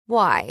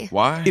Why?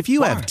 Why? If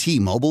you have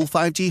T-Mobile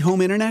 5G home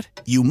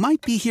internet, you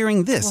might be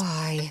hearing this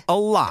Why? a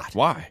lot.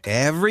 Why?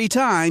 Every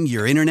time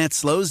your internet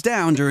slows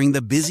down during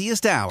the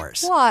busiest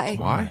hours. Why?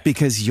 Why?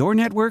 Because your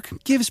network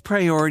gives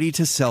priority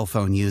to cell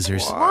phone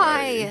users.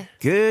 Why?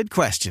 Good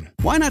question.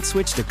 Why not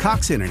switch to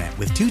Cox Internet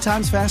with 2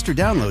 times faster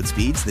download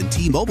speeds than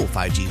T-Mobile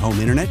 5G home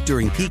internet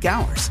during peak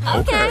hours?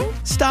 Okay.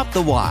 Stop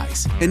the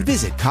whys and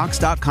visit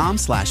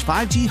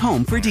cox.com/5G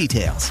home for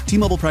details.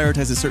 T-Mobile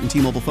prioritizes certain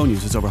T-Mobile phone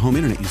users over home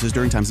internet users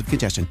during times of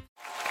congestion.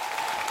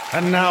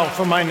 And now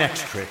for my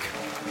next trick.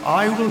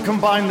 I will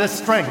combine the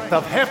strength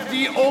of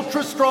hefty,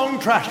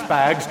 ultra-strong trash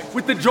bags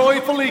with the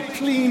joyfully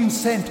clean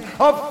scent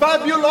of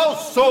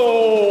Fabuloso!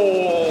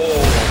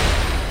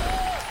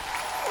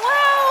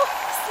 Wow!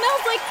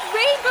 Smells like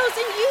rainbows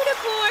and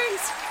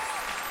unicorns!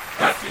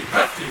 Hefty,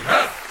 hefty,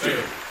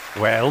 hefty!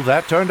 Well,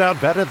 that turned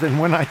out better than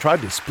when I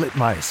tried to split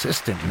my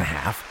assistant in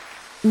half.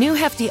 New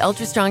hefty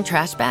ultra strong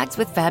trash bags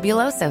with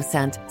Fabuloso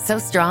scent. So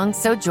strong,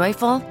 so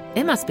joyful,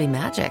 it must be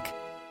magic.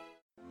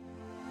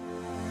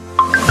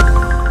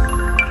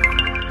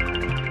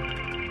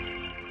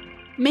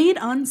 Made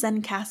on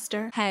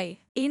Zencaster.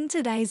 Hey, in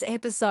today's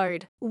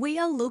episode, we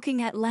are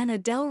looking at Lana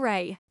Del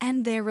Rey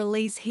and their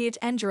release Hit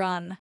and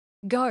Run.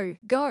 Go,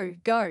 go,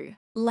 go.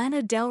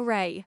 Lana Del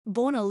Rey,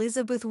 born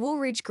Elizabeth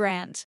Woolridge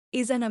Grant,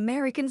 is an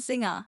American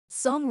singer,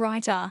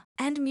 songwriter,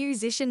 and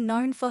musician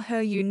known for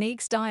her unique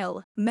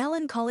style,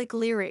 melancholic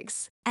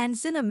lyrics, and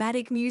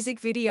cinematic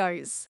music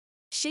videos.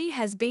 She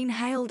has been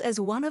hailed as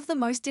one of the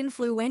most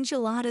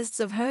influential artists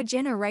of her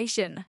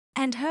generation,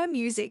 and her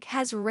music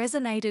has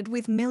resonated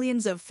with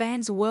millions of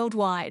fans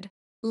worldwide.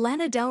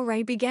 Lana Del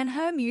Rey began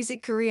her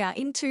music career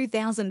in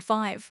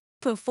 2005,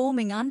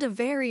 performing under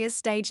various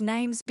stage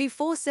names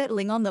before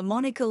settling on the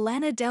moniker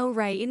Lana Del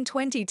Rey in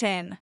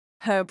 2010.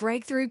 Her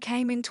breakthrough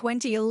came in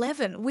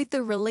 2011 with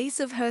the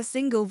release of her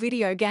single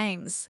Video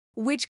Games,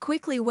 which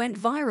quickly went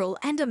viral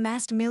and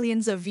amassed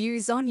millions of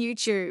views on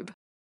YouTube.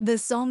 The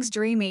song's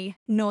dreamy,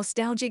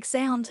 nostalgic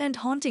sound and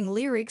haunting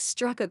lyrics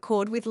struck a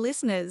chord with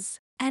listeners,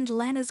 and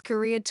Lana's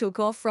career took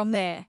off from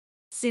there.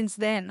 Since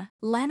then,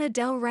 Lana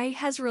Del Rey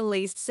has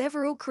released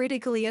several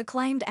critically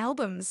acclaimed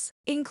albums,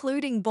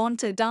 including Born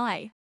to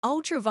Die,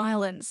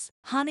 Ultraviolence,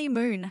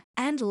 Honeymoon,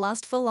 and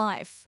Lust for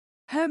Life.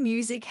 Her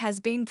music has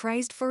been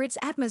praised for its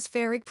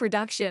atmospheric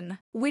production,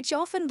 which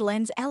often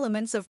blends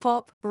elements of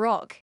pop,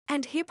 rock,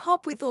 and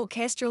hip-hop with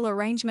orchestral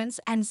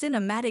arrangements and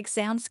cinematic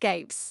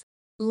soundscapes.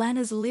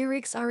 Lana's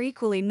lyrics are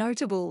equally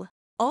notable,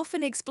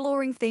 often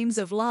exploring themes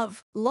of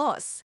love,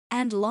 loss,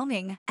 and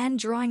longing, and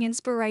drawing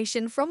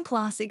inspiration from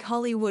classic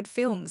Hollywood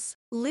films,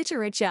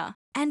 literature,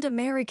 and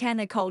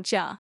Americana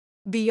culture.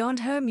 Beyond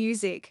her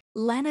music,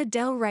 Lana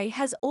Del Rey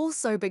has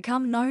also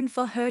become known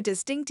for her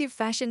distinctive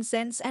fashion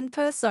sense and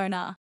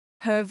persona.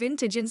 Her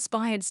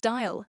vintage-inspired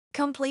style,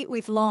 complete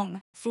with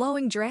long,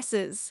 flowing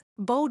dresses,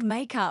 bold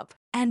makeup,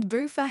 and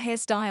bouffa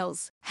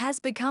hairstyles, has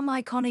become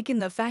iconic in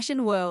the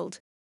fashion world.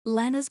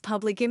 Lana's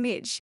public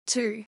image,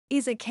 too,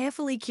 is a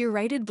carefully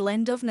curated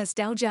blend of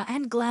nostalgia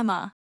and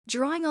glamour,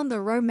 drawing on the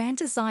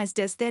romanticized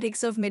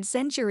aesthetics of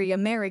mid-century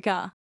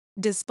America.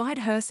 Despite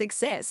her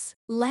success,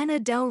 Lana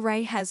Del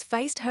Rey has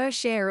faced her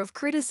share of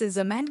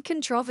criticism and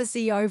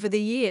controversy over the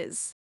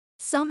years.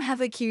 Some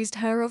have accused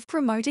her of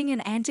promoting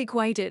an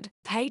antiquated,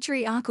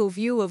 patriarchal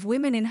view of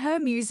women in her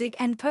music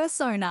and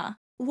persona,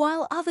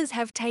 while others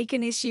have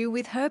taken issue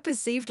with her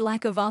perceived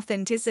lack of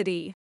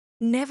authenticity.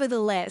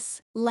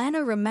 Nevertheless,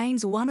 Lana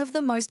remains one of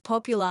the most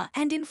popular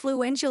and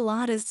influential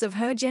artists of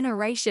her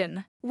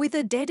generation, with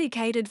a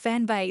dedicated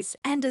fan base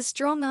and a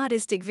strong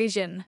artistic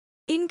vision.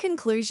 In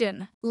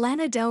conclusion,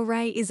 Lana Del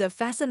Rey is a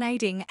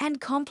fascinating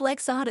and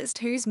complex artist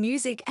whose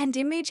music and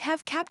image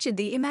have captured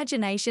the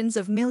imaginations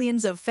of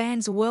millions of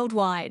fans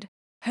worldwide.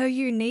 Her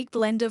unique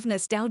blend of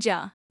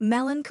nostalgia,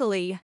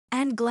 melancholy,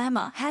 and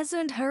glamour has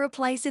earned her a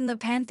place in the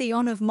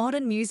pantheon of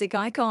modern music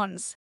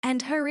icons,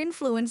 and her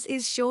influence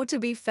is sure to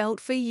be felt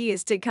for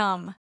years to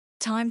come.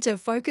 Time to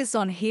focus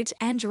on Hit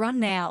and Run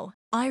now.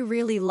 I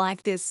really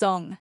like this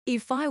song.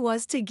 If I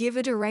was to give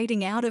it a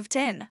rating out of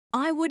 10,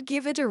 I would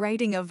give it a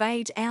rating of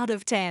 8 out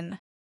of 10.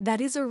 That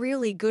is a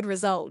really good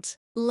result.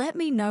 Let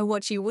me know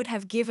what you would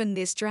have given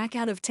this track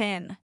out of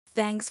 10.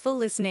 Thanks for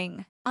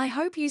listening. I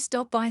hope you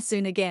stop by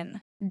soon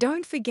again.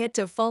 Don't forget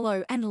to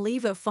follow and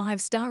leave a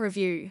 5-star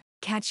review.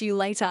 Catch you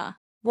later.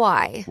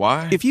 Why?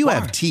 Why? If you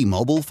have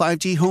T-Mobile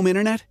 5G home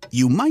internet,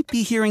 you might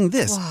be hearing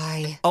this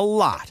Why? a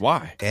lot.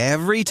 Why?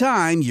 Every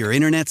time your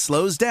internet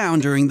slows down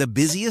during the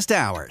busiest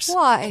hours.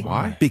 Why?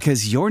 Why?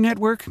 Because your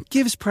network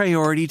gives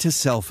priority to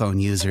cell phone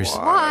users.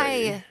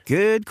 Why?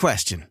 Good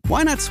question.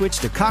 Why not switch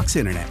to Cox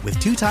Internet with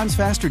 2 times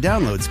faster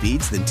download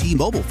speeds than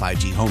T-Mobile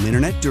 5G home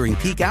internet during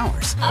peak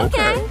hours?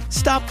 Okay.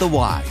 Stop the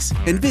whys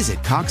and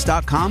visit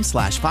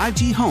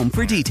cox.com/5G home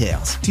for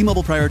details.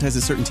 T-Mobile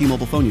prioritizes certain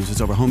T-Mobile phone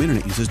users over home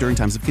internet users during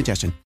times of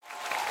congestion.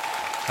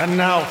 And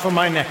now for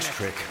my next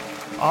trick.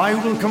 I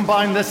will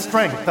combine the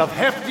strength of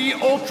hefty,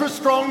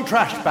 ultra-strong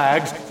trash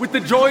bags with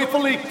the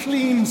joyfully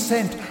clean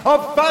scent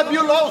of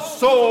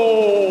Fabuloso!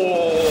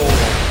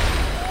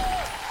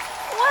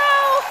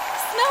 Wow!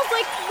 Smells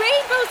It's like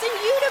rainbows and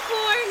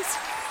unicorns!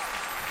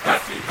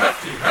 Hefty,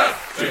 hefty,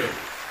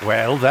 hefty!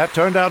 Well, that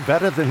turned out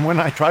better than when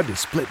I tried to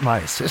split my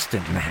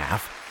assistant in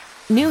half.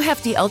 New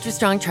Hefty Ultra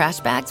Strong Trash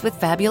Bags with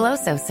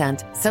Fabuloso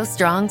scent. So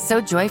strong,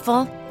 so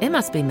joyful, it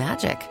must be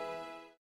magic.